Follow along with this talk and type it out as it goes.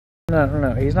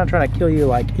No, he's not trying to kill you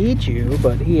like eat you,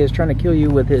 but he is trying to kill you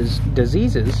with his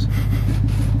diseases.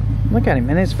 Look at him,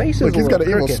 and his face is Look, he's got an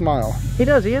crooked. evil smile. He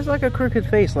does, he has like a crooked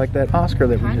face like that Oscar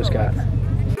that we just got.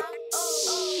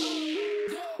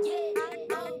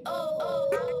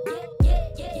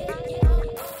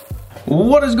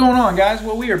 What is going on, guys?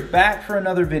 Well, we are back for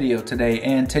another video today,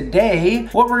 and today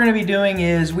what we're going to be doing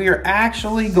is we are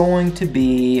actually going to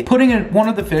be putting one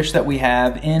of the fish that we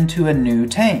have into a new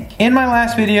tank. In my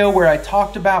last video where I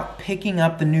talked about picking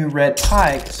up the new red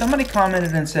pike, somebody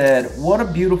commented and said, what a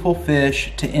beautiful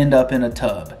fish to end up in a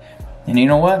tub. And you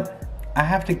know what? I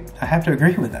have to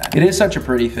agree with that. It is such a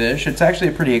pretty fish. It's actually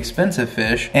a pretty expensive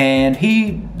fish, and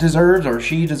he deserves, or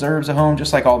she deserves, a home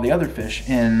just like all the other fish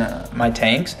in my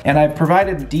tanks. And I've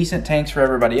provided decent tanks for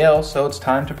everybody else, so it's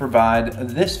time to provide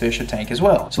this fish a tank as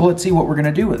well. So let's see what we're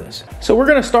gonna do with this. So we're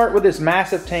gonna start with this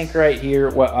massive tank right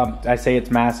here. Well, I say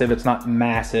it's massive. It's not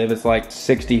massive. It's like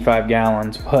 65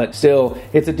 gallons, but still,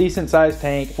 it's a decent sized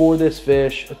tank for this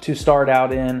fish to start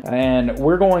out in. And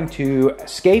we're going to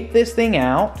scape this thing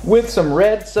out with some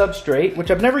red substrate, which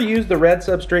I've never used the red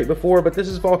substrate before, but this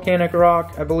is volcanic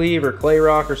rock, I believe, or clay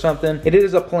rock or something. It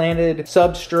is a planted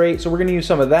substrate, so we're gonna use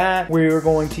some of that. We're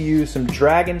going to use some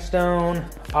dragonstone,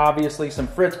 obviously some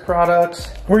Fritz products.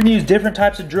 We're gonna use different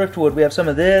types of driftwood. We have some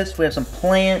of this, we have some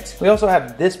plants. We also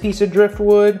have this piece of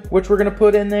driftwood, which we're gonna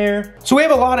put in there. So we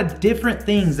have a lot of different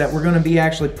things that we're gonna be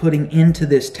actually putting into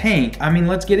this tank. I mean,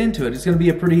 let's get into it. It's gonna be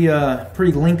a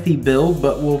pretty lengthy build,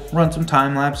 but we'll run some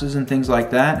time lapses and things like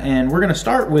that. And we're gonna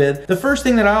start with, the first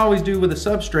thing that I always do with a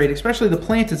substrate, especially the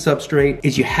planted substrate,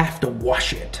 is you have to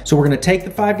wash it. So we're gonna take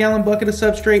the 5-gallon bucket of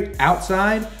substrate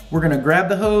outside. We're gonna grab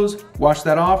the hose, wash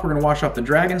that off. We're gonna wash off the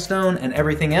dragonstone and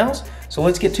everything else. So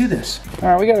let's get to this. All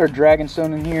right, we got our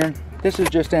dragonstone in here. This is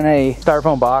just in a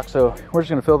styrofoam box, so we're just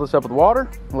gonna fill this up with water,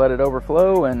 let it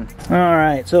overflow, and all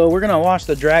right, so we're gonna wash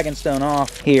the dragonstone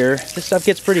off here. This stuff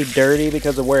gets pretty dirty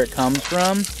because of where it comes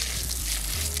from.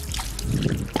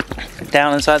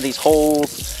 Down inside these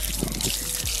holes.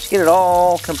 Just get it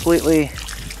all completely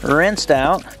rinsed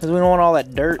out because we don't want all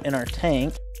that dirt in our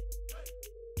tank.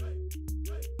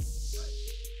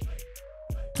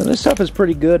 So this stuff is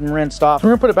pretty good and rinsed off. We're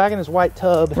gonna put it back in this white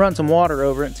tub, run some water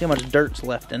over it, and see how much dirt's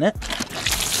left in it.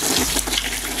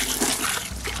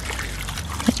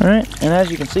 All right, and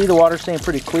as you can see, the water's staying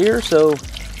pretty clear, so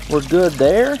we're good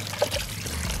there.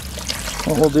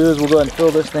 What we'll do is we'll go ahead and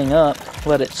fill this thing up,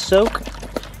 let it soak,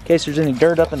 in case there's any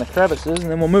dirt up in the crevices,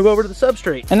 and then we'll move over to the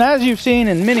substrate. And as you've seen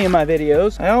in many of my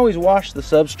videos, I always wash the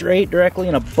substrate directly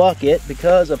in a bucket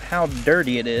because of how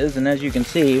dirty it is. And as you can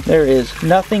see, there is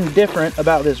nothing different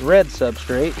about this red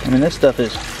substrate. I mean, this stuff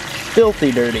is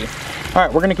filthy dirty. All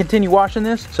right, we're gonna continue washing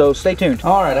this, so stay tuned.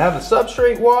 All right, I have the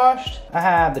substrate washed. I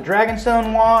have the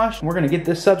dragonstone washed. We're gonna get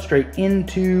this substrate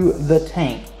into the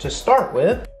tank to start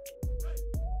with.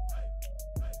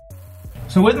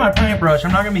 So with my paint brush,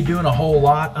 I'm not gonna be doing a whole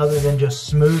lot other than just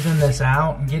smoothing this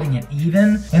out and getting it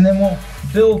even. And then we'll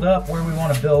build up where we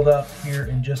wanna build up here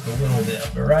in just a little bit.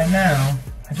 But right now,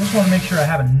 I just wanna make sure I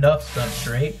have enough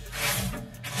substrate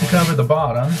to cover the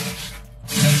bottom.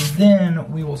 And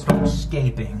then we will start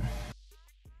scaping.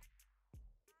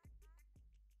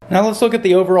 Now let's look at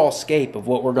the overall scape of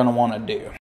what we're gonna wanna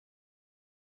do.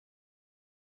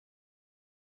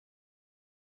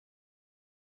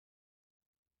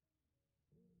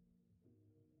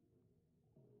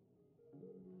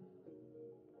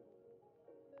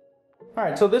 All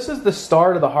right, so this is the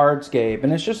start of the hardscape,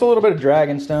 and it's just a little bit of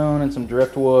dragonstone and some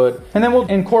driftwood. And then we'll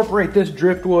incorporate this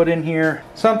driftwood in here,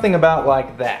 something about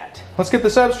like that. Let's get the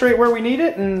substrate where we need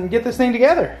it and get this thing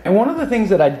together. And one of the things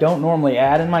that I don't normally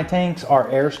add in my tanks are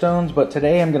air stones, but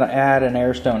today I'm gonna add an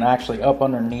air stone actually up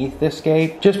underneath this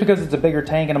scape, just because it's a bigger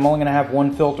tank and I'm only gonna have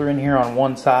one filter in here on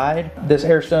one side. This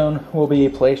air stone will be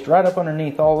placed right up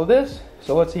underneath all of this.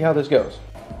 So let's see how this goes.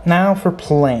 Now for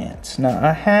plants. Now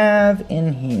I have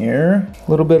in here a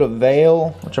little bit of vale,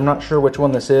 which I'm not sure which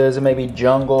one this is. It may be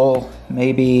jungle,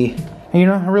 maybe, you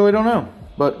know, I really don't know.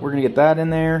 But we're gonna get that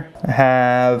in there. I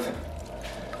have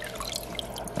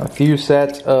a few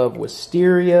sets of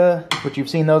wisteria, which you've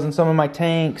seen those in some of my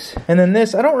tanks. And then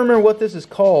this, I don't remember what this is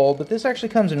called, but this actually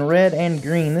comes in red and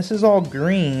green. This is all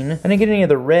green. I didn't get any of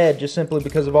the red just simply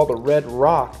because of all the red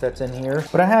rock that's in here.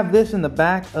 But I have this in the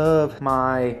back of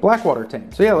my blackwater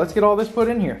tank. So yeah, let's get all this put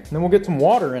in here. And then we'll get some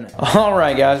water in it. All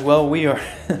right, guys, well,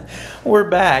 we're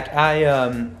back. I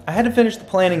had to finish the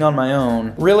planting on my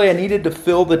own. Really, I needed to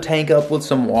fill the tank up with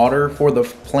some water for the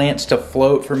plants to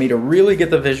float, for me to really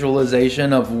get the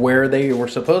visualization of where they were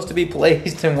supposed to be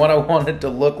placed and what I wanted to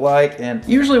look like. And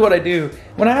usually what I do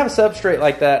When I have a substrate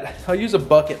like that, I'll use a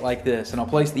bucket like this and I'll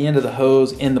place the end of the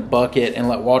hose in the bucket and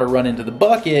let water run into the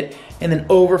bucket and then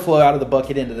overflow out of the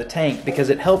bucket into the tank because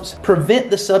it helps prevent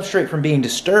the substrate from being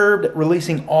disturbed,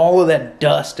 releasing all of that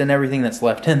dust and everything that's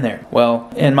left in there. Well,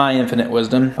 in my infinite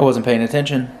wisdom, I wasn't paying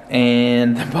attention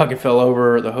and the bucket fell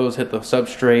over, the hose hit the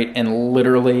substrate, and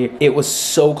literally it was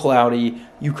so cloudy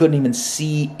you couldn't even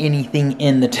see anything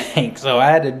in the tank. So I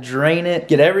had to drain it,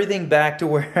 get everything back to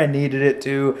where I needed it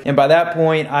to. And by that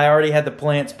point, I already had the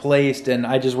plants placed and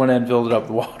I just went ahead and filled it up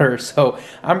with water. So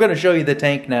I'm gonna show you the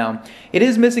tank now. It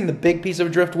is missing the big piece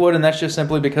of driftwood, and that's just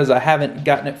simply because I haven't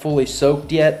gotten it fully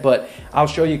soaked yet, but I'll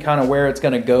show you kind of where it's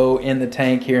gonna go in the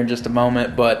tank here in just a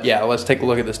moment. But yeah, let's take a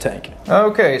look at this tank.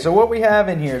 Okay, so what we have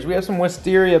in here is we have some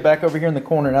wisteria back over here in the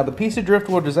corner. Now the piece of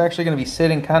driftwood is actually gonna be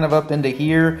sitting kind of up into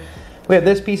here. We have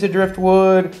this piece of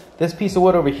driftwood, this piece of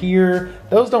wood over here.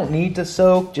 Those don't need to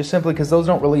soak just simply because those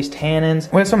don't release tannins.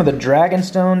 We have some of the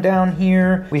dragonstone down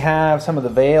here. We have some of the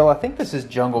veil. I think this is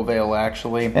jungle veil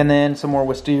actually. And then some more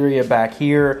wisteria back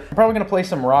here. I'm probably gonna place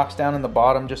some rocks down in the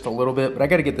bottom just a little bit, but I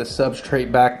gotta get this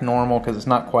substrate back normal because it's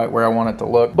not quite where I want it to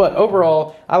look. But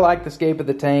overall, I like the scape of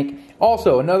the tank.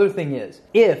 Also, another thing is,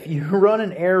 if you run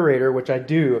an aerator, which I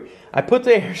do, I put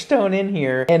the air stone in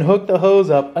here and hook the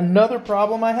hose up. Another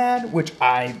problem I had, which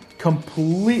I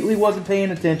completely wasn't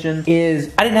paying attention,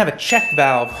 is I didn't have a check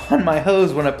valve on my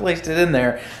hose when I placed it in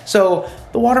there. So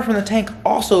the water from the tank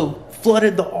also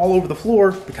flooded all over the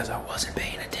floor because I wasn't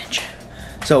paying attention.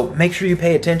 So make sure you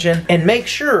pay attention and make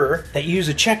sure that you use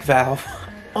a check valve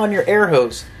on your air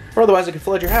hose, or otherwise it could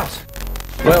flood your house.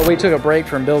 Well, we took a break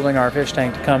from building our fish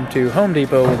tank to come to Home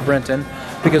Depot with Brenton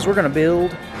because we're gonna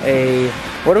build a,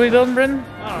 what are we building, Brenton?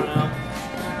 I don't know.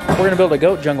 We're gonna build a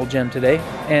goat jungle gym today.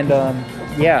 And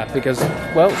yeah, because,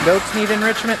 well, goats need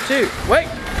enrichment too. Wait,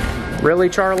 really,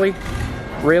 Charlie?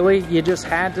 Really? You just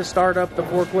had to start up the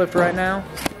forklift right now?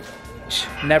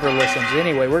 Never listens.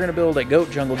 Anyway, we're gonna build a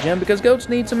goat jungle gym because goats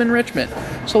need some enrichment.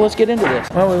 So let's get into this.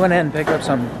 Well, we went ahead and picked up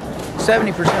some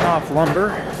 70% off lumber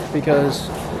because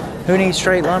who needs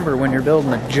straight lumber when you're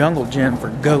building a jungle gym for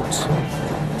goats?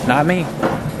 Not me,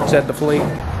 said the fleet.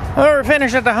 Well, we're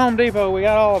finished at the Home Depot. We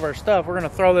got all of our stuff. We're gonna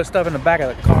throw this stuff in the back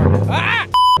of the car. Ah!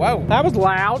 Whoa, that was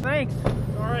loud. Thanks.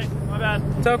 All right, my bad.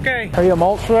 It's okay. Are you a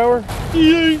mulch thrower?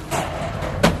 Yay.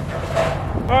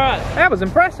 All right. That was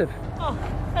impressive. Oh,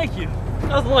 thank you.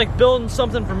 Nothing like building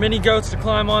something for mini goats to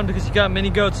climb on because you got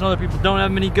mini goats and other people don't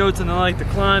have mini goats and they like to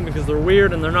climb because they're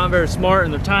weird and they're not very smart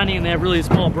and they're tiny and they have really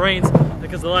small brains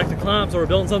because they like to climb, so we're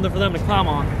building something for them to climb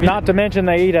on. Not to mention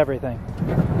they eat everything.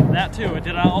 That too.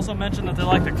 Did I also mention that they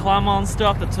like to climb on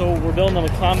stuff? So we're building them a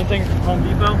climbing thing from Home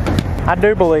Depot? I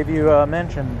do believe you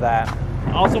mentioned that.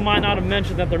 I also might not have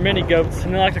mentioned that they're mini goats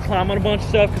and they like to climb on a bunch of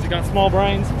stuff because they got small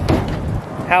brains.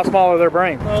 How small are their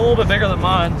brains? A little bit bigger than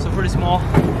mine, so pretty small.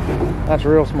 That's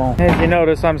real small. As you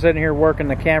notice, I'm sitting here working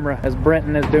the camera as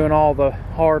Brenton is doing all the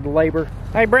hard labor.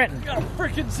 Hey, Brenton,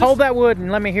 hold that wood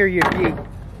and let me hear you yeet.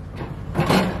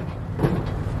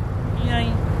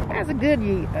 Yay. That's a good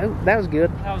yeet. Oh, that was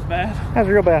good. That was bad. That was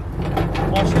real bad.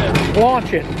 Watch this.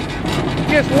 Launch it.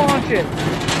 Just launch it.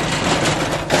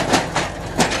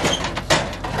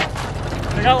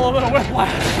 I got a little bit of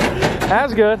whiplash. That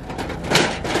was good.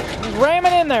 Just ram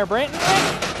it in there, Brenton.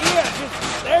 Yeah,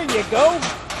 just, there you go.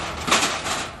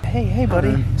 Hey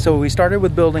buddy. So we started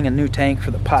with building a new tank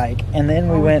for the pike, and then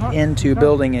we went into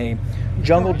building a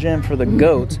jungle gym for the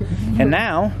goats, and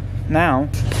now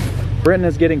Brenton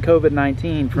is getting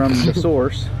COVID-19 from the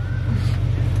source.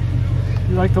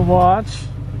 You like to watch?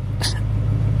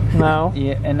 No.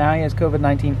 Yeah, and now he has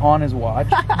COVID-19 on his watch.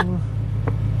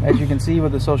 As you can see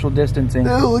with the social distancing.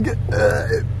 Oh, look at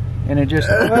And it just,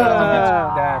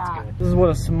 that's good. This is what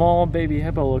a small baby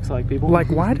hippo looks like, people. Like,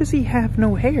 why does he have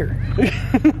no hair?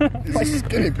 He's a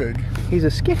skinny pig. He's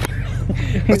a skinny.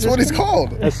 That's what he's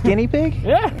called. A skinny pig?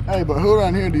 Yeah. Hey, but who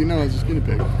around here do you know is a skinny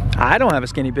pig? I don't have a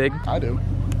skinny pig. I do.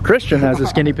 Christian has a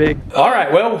skinny pig. All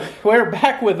right, well, we're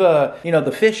back with you know,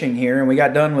 the fishing here, and we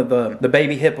got done with the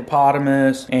baby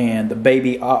hippopotamus and the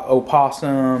baby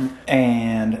opossum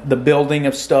and the building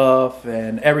of stuff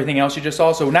and everything else you just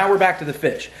saw. So now we're back to the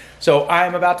fish. So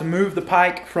I'm about to move the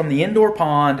pike from the indoor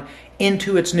pond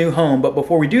into its new home, but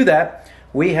before we do that,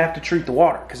 we have to treat the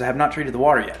water because I have not treated the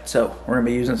water yet. So we're gonna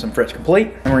be using some Fritz Complete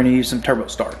and we're gonna use some Turbo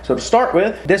Start. So to start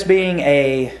with, this being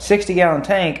a 60-gallon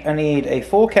tank, I need a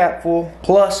full cap full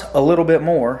plus a little bit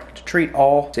more to treat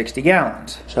all 60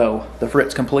 gallons. So the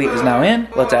Fritz Complete is now in.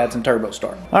 Let's add some Turbo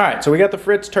Start. All right, so we got the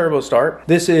Fritz Turbo Start.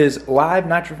 This is live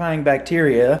nitrifying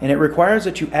bacteria, and it requires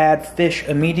that you add fish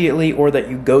immediately or that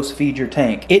you ghost feed your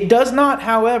tank. It does not,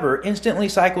 however, instantly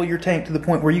cycle your tank to the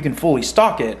point where you can fully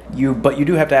stock it, but you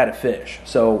do have to add a fish.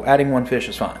 So adding one fish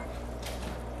is fine.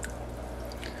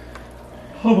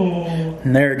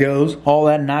 And there it goes. All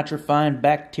that nitrifying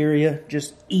bacteria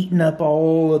just eating up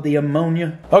all of the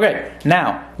ammonia. Okay,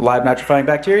 now, live nitrifying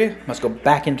bacteria must go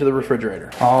back into the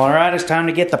refrigerator. All right, it's time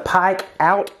to get the Pike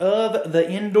out of the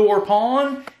indoor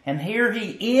pond. And here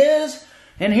he is.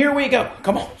 And here we go.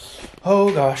 Come on.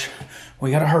 Oh gosh, we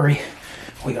gotta hurry.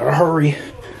 We gotta hurry.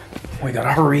 We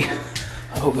gotta hurry.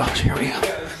 Oh gosh, here we go.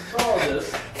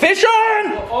 Fish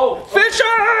on! Oh, Fish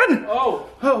on! oh,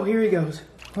 Oh, here he goes.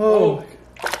 Oh.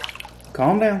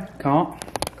 Calm down, calm.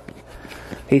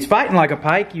 He's fighting like a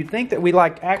pike. You'd think that we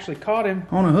actually caught him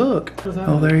on a hook.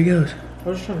 Oh, there he goes. I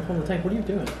was just trying to pull the tank. What are you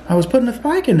doing? I was putting the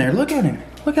pike in there. Look at him.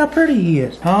 Look how pretty he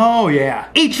is. Oh yeah.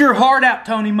 Eat your heart out,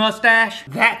 Tony Mustache.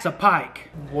 That's a pike.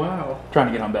 Wow. Trying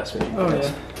to get on best fishing. Oh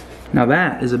yeah. Now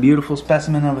that is a beautiful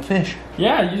specimen of a fish.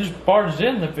 Yeah, you just barged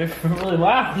in. The fish were really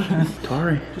loud.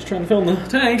 Sorry. Just trying to fill in the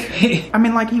tank. I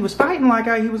mean, like he was fighting like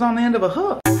he was on the end of a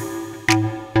hook.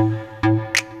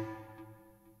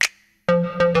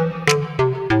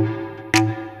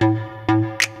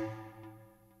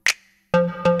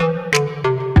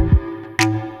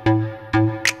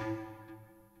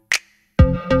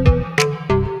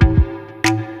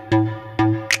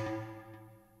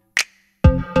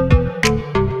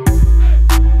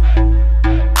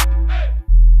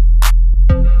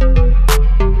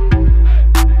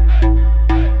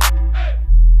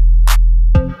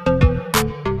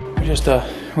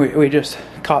 We just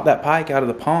caught that pike out of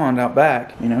the pond out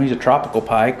back. You know, he's a tropical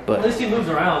pike, but At least he moves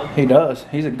around. he does.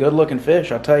 He's a good looking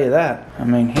fish, I'll tell you that. I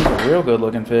mean, he's a real good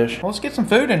looking fish. Well, let's get some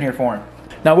food in here for him.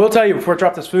 Now, we'll tell you before I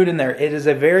drop this food in there, it is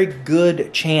a very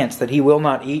good chance that he will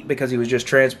not eat because he was just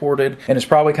transported and is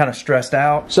probably kind of stressed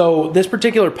out. So this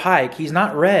particular pike, he's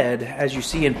not red as you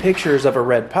see in pictures of a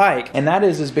red pike, and that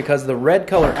is because the red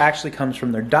color actually comes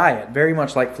from their diet, very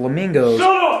much like flamingos.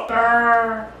 Shut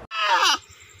up!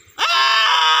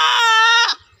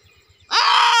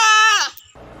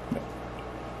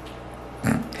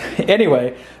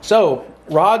 Anyway, so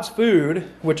Rod's food,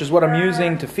 which is what I'm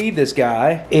using to feed this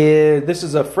guy, this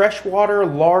is a freshwater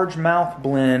largemouth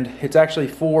blend. It's actually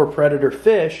for predator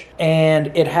fish, and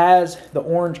it has the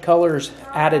orange colors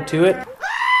added to it,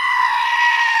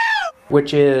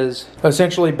 which is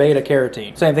essentially beta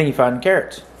carotene. Same thing you find in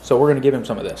carrots. So we're gonna give him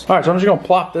some of this. All right, so I'm just gonna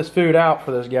plop this food out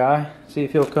for this guy, see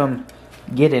if he'll come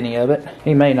get any of it.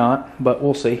 He may not, but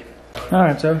we'll see. All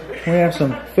right, so we have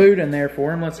some food in there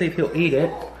for him. Let's see if he'll eat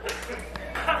it.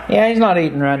 Yeah, he's not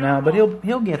eating right now, but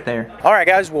he'll get there. All right,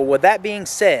 guys, well, with that being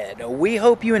said, we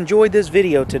hope you enjoyed this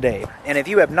video today. And if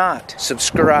you have not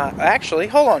subscribed, actually,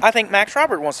 hold on. I think Max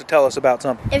Robert wants to tell us about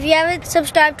something. If you haven't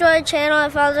subscribed to our channel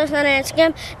and followed us on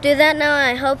Instagram, do that now.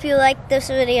 I hope you liked this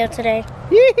video today.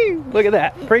 Yee-hoo, look at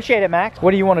that. Appreciate it, Max.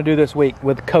 What do you want to do this week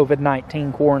with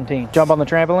COVID-19 quarantine? Jump on the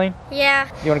trampoline? Yeah.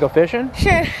 You want to go fishing?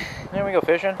 Sure. Yeah, we go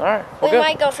fishing. All right. Well, We good.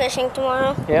 might go fishing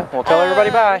tomorrow. Yeah, we'll tell everybody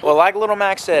bye. Well, like Little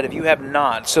Max said, if you have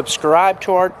not subscribed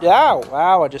to our...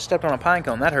 Ow, I just stepped on a pine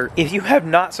cone. That hurt. If you have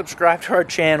not subscribed to our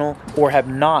channel or have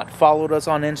not followed us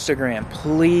on Instagram,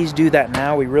 please do that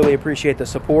now. We really appreciate the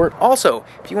support. Also,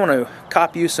 if you want to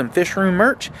copy some Fish Room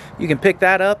merch, you can pick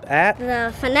that up at...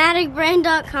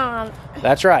 theFanaticBrand.com.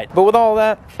 That's right. But with all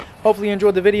that, hopefully you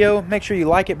enjoyed the video. Make sure you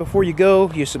like it before you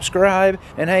go, you subscribe,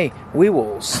 and hey, we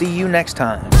will see you next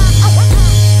time.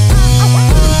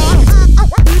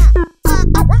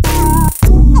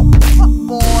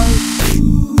 Boy.